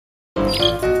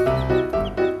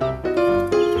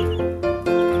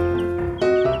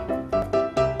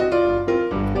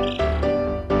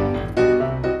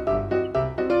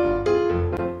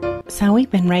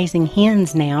raising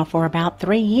hens now for about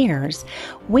 3 years.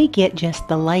 We get just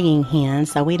the laying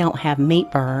hens, so we don't have meat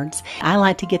birds. I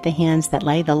like to get the hens that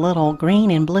lay the little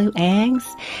green and blue eggs.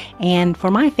 And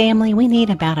for my family, we need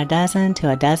about a dozen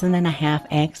to a dozen and a half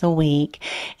eggs a week.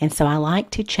 And so I like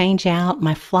to change out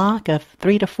my flock of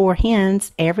 3 to 4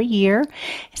 hens every year.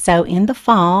 So in the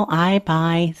fall, I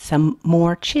buy some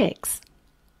more chicks.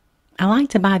 I like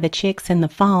to buy the chicks in the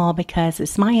fall because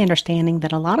it's my understanding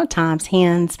that a lot of times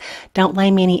hens don't lay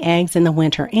many eggs in the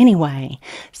winter anyway.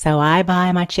 So I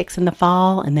buy my chicks in the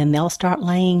fall, and then they'll start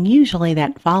laying usually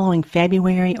that following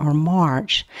February or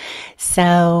March.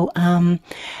 So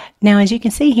now, as you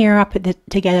can see here, I put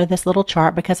together this little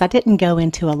chart because I didn't go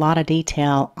into a lot of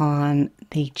detail on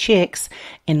the chicks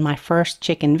in my first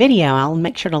chicken video. I'll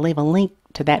make sure to leave a link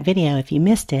to that video if you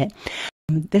missed it.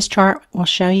 This chart will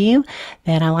show you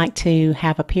that I like to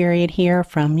have a period here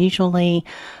from usually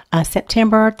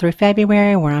September through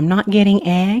February where I'm not getting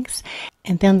eggs,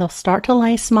 and then they'll start to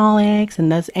lay small eggs, and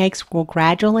those eggs will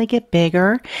gradually get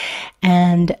bigger.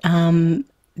 And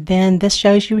then this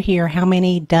shows you here how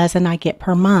many dozen I get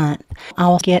per month.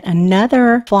 I'll get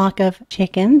another flock of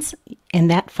chickens in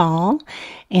that fall,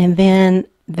 and then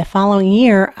the following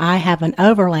year, I have an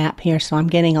overlap here, so I'm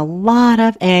getting a lot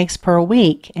of eggs per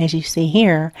week, as you see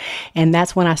here, and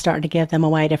that's when I start to give them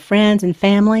away to friends and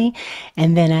family.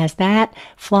 And then as that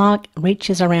flock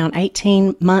reaches around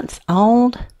 18 months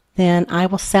old, then I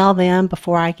will sell them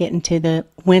before I get into the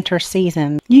winter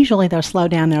season. Usually they'll slow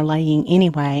down their laying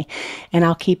anyway, and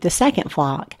I'll keep the second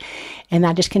flock. And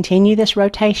I just continue this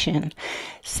rotation.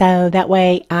 So that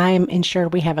way I'm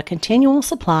ensured we have a continual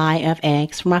supply of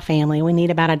eggs for my family. We need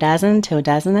about a dozen to a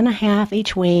dozen and a half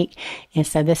each week. And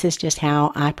so this is just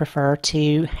how I prefer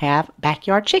to have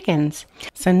backyard chickens.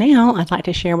 So now I'd like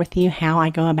to share with you how I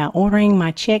go about ordering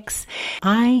my chicks.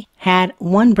 I had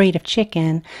one breed of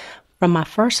chicken from my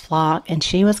first flock, and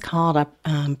she was called a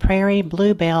prairie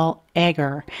bluebell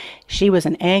egger. She was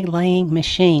an egg-laying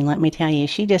machine, let me tell you.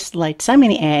 She just laid so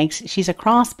many eggs. She's a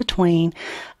cross between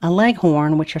a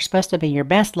leghorn, which are supposed to be your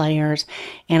best layers,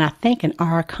 and I think an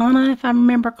Araucana, if I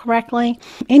remember correctly.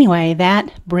 Anyway,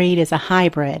 that breed is a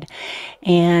hybrid,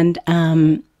 and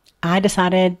I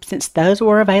decided since those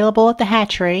were available at the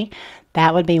hatchery,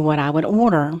 that would be what I would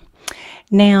order.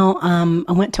 Now,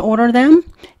 I went to order them,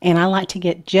 and I like to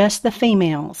get just the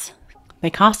females. They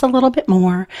cost a little bit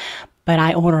more, but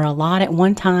I order a lot at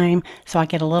one time, so I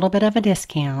get a little bit of a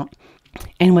discount.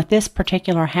 And with this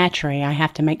particular hatchery, I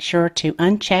have to make sure to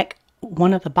uncheck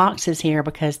one of the boxes here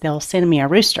because they'll send me a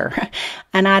rooster,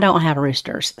 and I don't have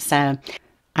roosters, so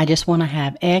I just want to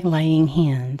have egg-laying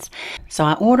hens. So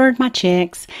I ordered my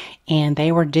chicks, and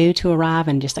they were due to arrive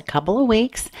in just a couple of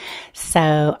weeks.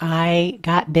 So I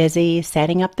got busy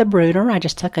setting up the brooder. I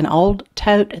just took an old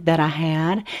tote that I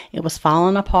had. It was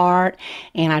falling apart,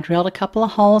 and I drilled a couple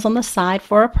of holes on the side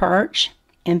for a perch.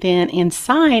 And then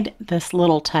inside this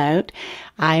little tote,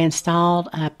 I installed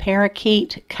a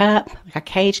parakeet cup, a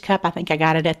cage cup. I think I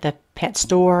got it at the pet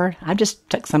store. I just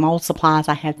took some old supplies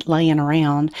I had laying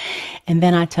around. And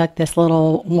then I took this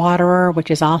little waterer,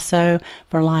 which is also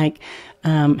for like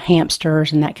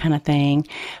hamsters and that kind of thing.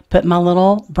 Put my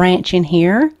little branch in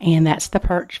here, and that's the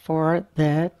perch for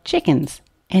the chickens.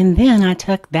 And then I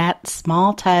took that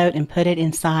small tote and put it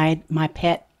inside my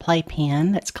pet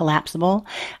playpen that's collapsible.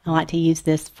 I like to use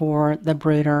this for the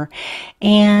brooder.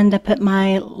 And I put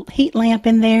my heat lamp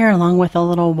in there along with a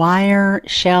little wire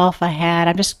shelf I had.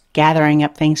 I'm just gathering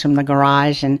up things from the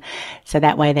garage, and so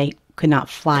that way they could not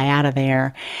fly out of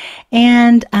there.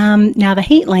 And now the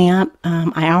heat lamp,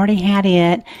 I already had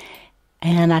it,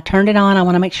 and I turned it on. I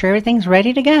want to make sure everything's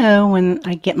ready to go when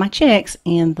I get my chicks,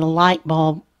 and the light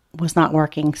bulb was not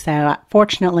working. So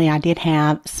fortunately I did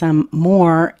have some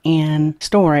more in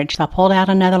storage. So I pulled out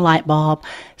another light bulb.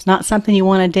 It's not something you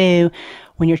want to do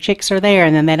when your chicks are there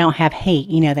and then they don't have heat.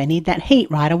 You know, they need that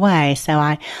heat right away. So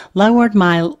I lowered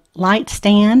my light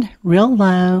stand real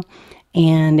low,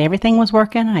 and everything was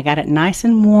working. I got it nice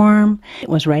and warm. It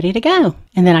was ready to go.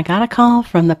 And then I got a call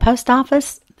from the post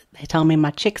office. They told me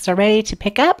my chicks are ready to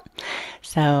pick up.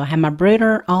 So I had my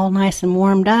brooder all nice and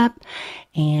warmed up,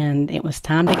 and it was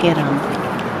time to get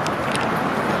them.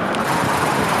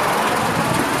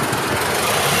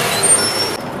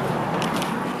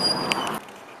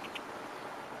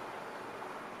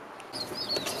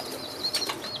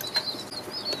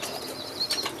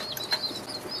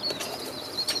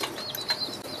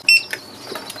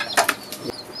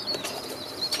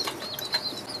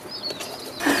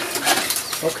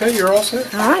 Okay, you're all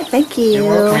set. All right, thank you. You're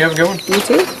welcome. You have a good one. You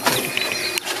too.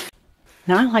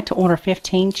 Now I like to order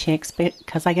 15 chicks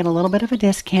because I get a little bit of a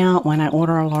discount when I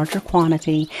order a larger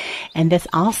quantity, and this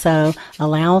also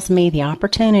allows me the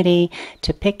opportunity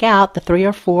to pick out the 3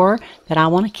 or 4 that I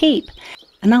want to keep.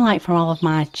 And I like for all of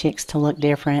my chicks to look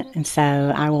different, and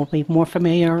so I will be more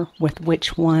familiar with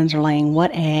which ones are laying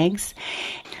what eggs.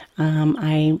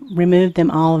 I removed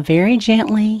them all very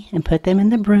gently and put them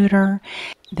in the brooder.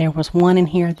 There was one in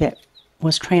here that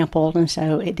was trampled, and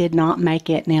so it did not make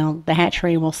it. Now the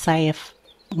hatchery will say if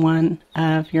one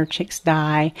of your chicks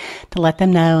die to let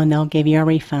them know, and they'll give you a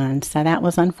refund. So that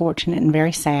was unfortunate and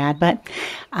very sad, but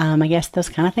I guess those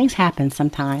kind of things happen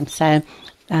sometimes. So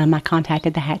I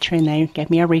contacted the hatchery and they gave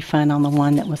me a refund on the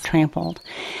one that was trampled.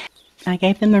 I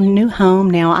gave them their new home.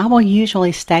 Now I will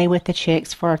usually stay with the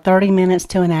chicks for 30 minutes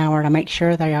to an hour to make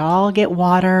sure they all get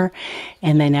water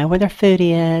and they know where their food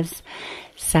is.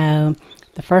 So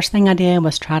the first thing I did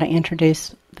was try to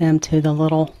introduce them to the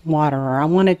little waterer. I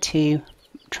wanted to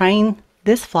train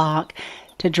this flock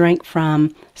to drink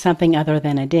from something other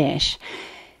than a dish,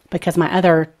 because my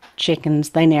other chickens,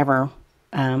 they never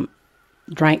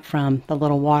drank from the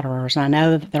little waterers. I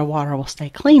know that their water will stay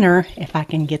cleaner if I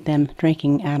can get them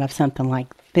drinking out of something like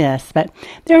this, but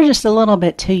they're just a little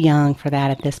bit too young for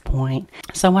that at this point.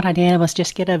 So what I did was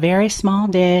just get a very small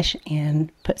dish and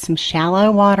put some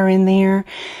shallow water in there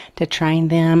to train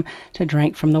them to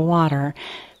drink from the water.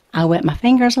 I wet my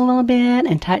fingers a little bit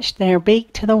and touched their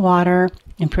beak to the water,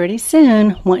 and pretty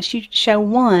soon, once you show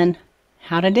one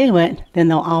how to do it, then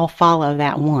they'll all follow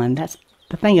that one. That's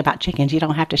the thing about chickens. You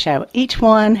don't have to show each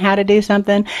one how to do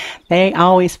something. They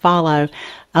always follow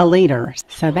a leader.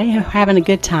 So they are having a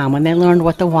good time. When they learned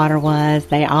what the water was,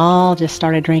 they all just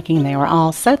started drinking. They were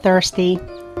all so thirsty.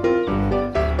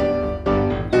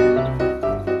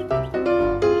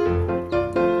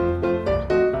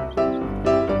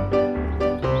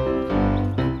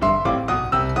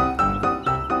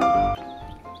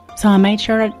 So I made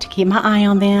sure to keep my eye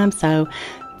on them so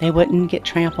they wouldn't get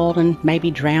trampled and maybe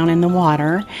drown in the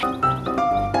water.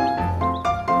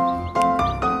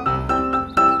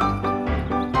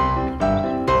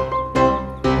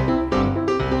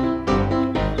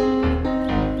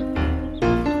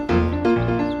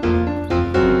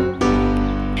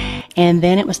 And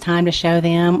then it was time to show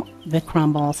them the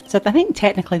crumbles. So I think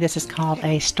technically this is called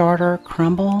a starter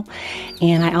crumble.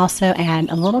 And I also add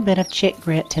a little bit of chick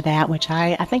grit to that, which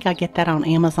I think I get that on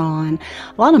Amazon.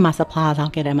 A lot of my supplies I'll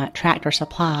get them at Tractor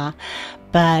Supply.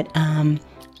 But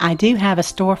I do have a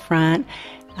storefront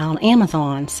on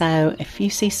Amazon. So if you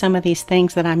see some of these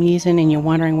things that I'm using and you're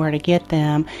wondering where to get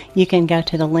them, you can go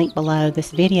to the link below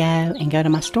this video and go to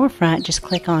my storefront. Just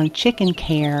click on chicken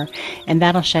care and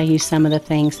that'll show you some of the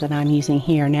things that I'm using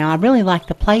here. Now I really like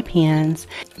the playpens.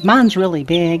 Mine's really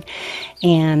big,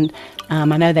 and I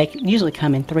know they usually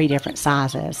come in 3 different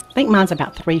sizes. I think mine's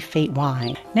about 3 feet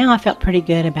wide. Now I felt pretty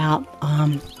good about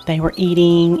they were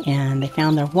eating and they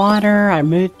found their water. I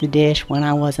moved the dish when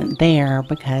I wasn't there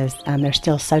because they're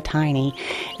still so tiny.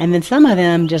 And then some of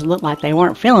them just looked like they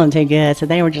weren't feeling too good, so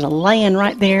they were just laying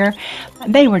right there.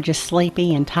 They were just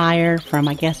sleepy and tired from,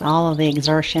 I guess, all of the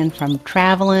exertion from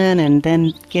traveling and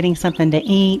then getting something to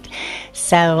eat.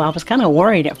 So I was kind of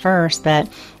worried at first,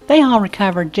 but they all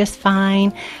recovered just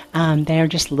fine. They're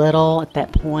just little at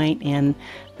that point and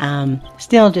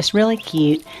still just really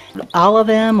cute. All of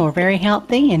them were very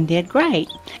healthy and did great.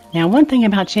 Now, one thing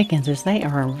about chickens is they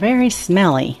are very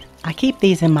smelly. I keep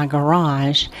these in my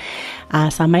garage,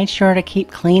 so I made sure to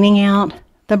keep cleaning out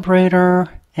the brooder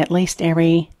at least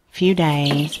every few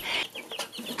days.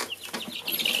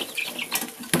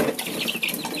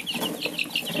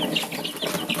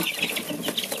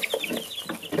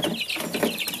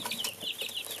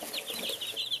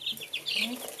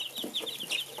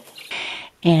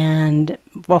 And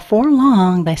before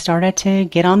long, they started to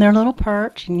get on their little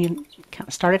perch, and you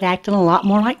started acting a lot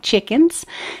more like chickens.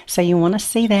 So you want to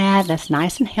see that. That's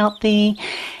nice and healthy.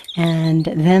 And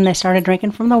then they started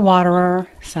drinking from the waterer.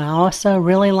 So I also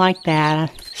really like that.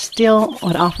 I still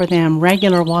would offer them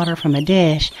regular water from a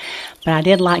dish, but I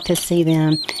did like to see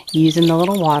them using the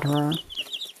little waterer.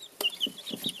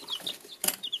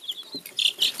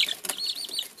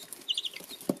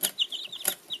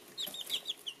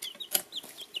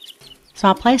 So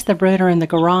I placed the brooder in the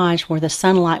garage where the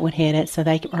sunlight would hit it so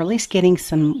they are at least getting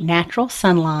some natural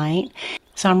sunlight.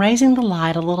 So I'm raising the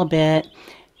light a little bit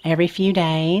every few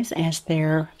days as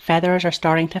their feathers are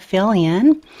starting to fill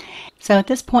in. So at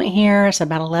this point here, it's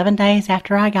about 11 days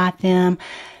after I got them.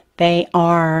 They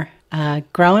are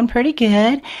growing pretty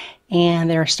good, and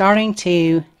they're starting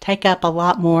to take up a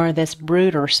lot more of this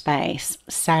brooder space.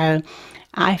 So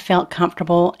I felt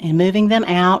comfortable in moving them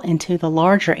out into the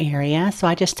larger area. So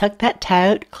I just took that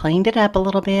tote, cleaned it up a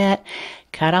little bit,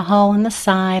 cut a hole in the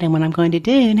side, and what I'm going to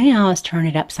do now is turn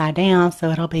it upside down so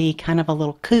it'll be kind of a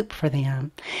little coop for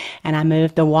them. And I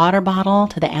moved the water bottle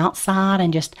to the outside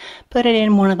and just put it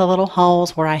in one of the little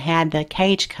holes where I had the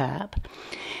cage cup.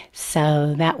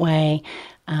 So that way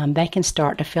they can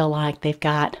start to feel like they've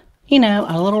got,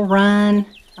 a little run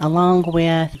along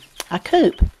with a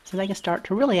coop. So they can start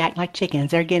to really act like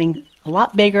chickens. They're getting a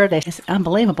lot bigger. It's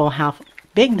unbelievable how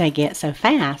big they get so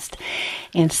fast.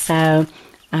 And so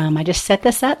I just set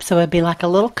this up so it'd be like a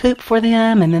little coop for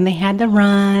them, and then they had to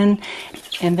run.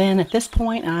 And then at this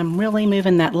point, I'm really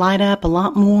moving that light up a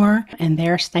lot more, and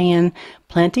they're staying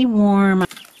plenty warm.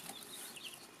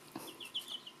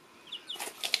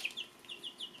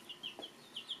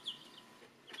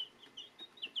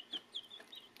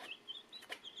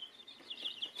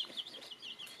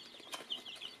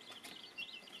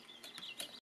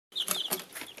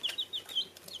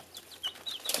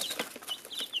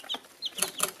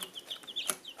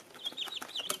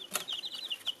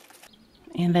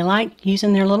 And they like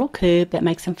using their little coop. That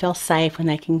makes them feel safe when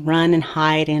they can run and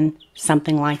hide in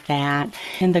something like that.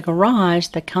 In the garage,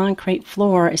 the concrete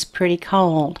floor is pretty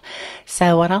cold.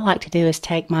 So what I like to do is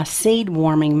take my seed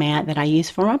warming mat that I use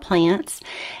for my plants,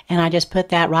 and I just put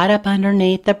that right up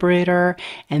underneath the brooder,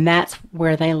 and that's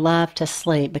where they love to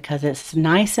sleep because it's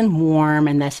nice and warm,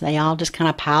 and they all just kind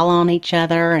of pile on each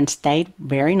other and stay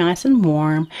very nice and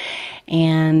warm.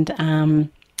 And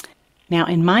now,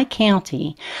 in my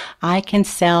county, I can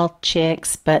sell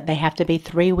chicks, but they have to be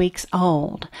 3 weeks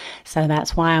old. So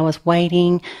that's why I was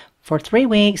waiting for 3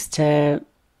 weeks to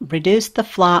reduce the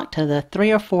flock to the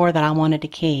 3 or 4 that I wanted to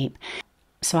keep.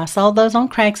 So I sold those on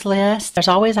Craigslist. There's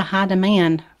always a high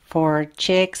demand for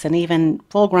chicks and even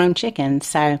full-grown chickens.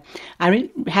 So I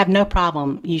have no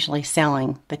problem usually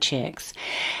selling the chicks.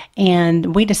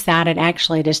 And we decided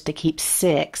actually just to keep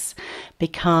 6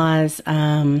 because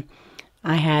I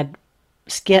had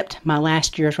skipped my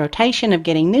last year's rotation of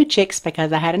getting new chicks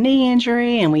because I had a knee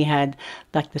injury and we had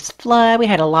like this flood. We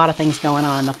had a lot of things going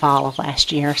on in the fall of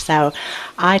last year, so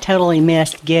I totally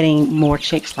missed getting more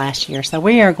chicks last year. So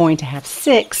we are going to have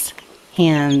 6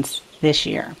 hens this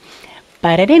year.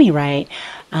 But at any rate,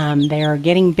 they're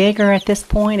getting bigger at this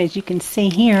point, as you can see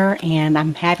here, and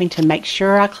I'm having to make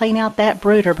sure I clean out that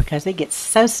brooder because it gets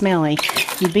so smelly.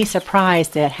 You'd be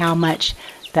surprised at how much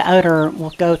the odor will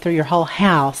go through your whole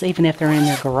house, even if they're in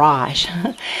your garage.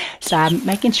 So I'm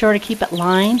making sure to keep it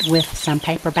lined with some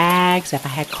paper bags. If I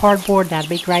had cardboard, that'd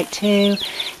be great too.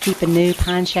 Keeping new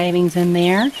pine shavings in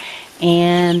there.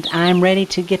 And I'm ready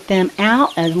to get them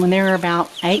out. And when they're about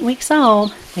 8 weeks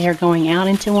old, they are going out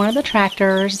into one of the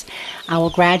tractors. I will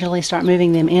gradually start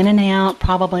moving them in and out,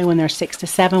 probably when they're 6 to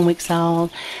 7 weeks old.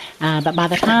 But by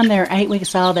the time they're 8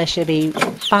 weeks old, they should be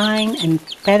fine and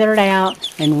feathered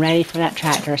out and ready for that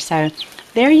tractor. So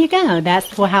there you go. That's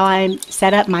how I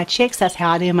set up my chicks. That's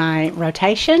how I do my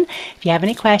rotation. If you have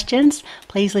any questions,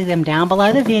 please leave them down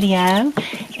below the video,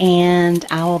 and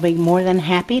I will be more than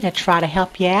happy to try to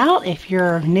help you out. If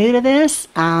you're new to this,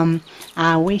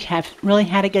 we have really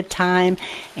had a good time,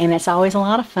 and it's always a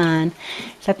lot of fun.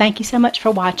 So thank you so much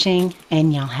for watching,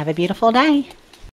 and y'all have a beautiful day.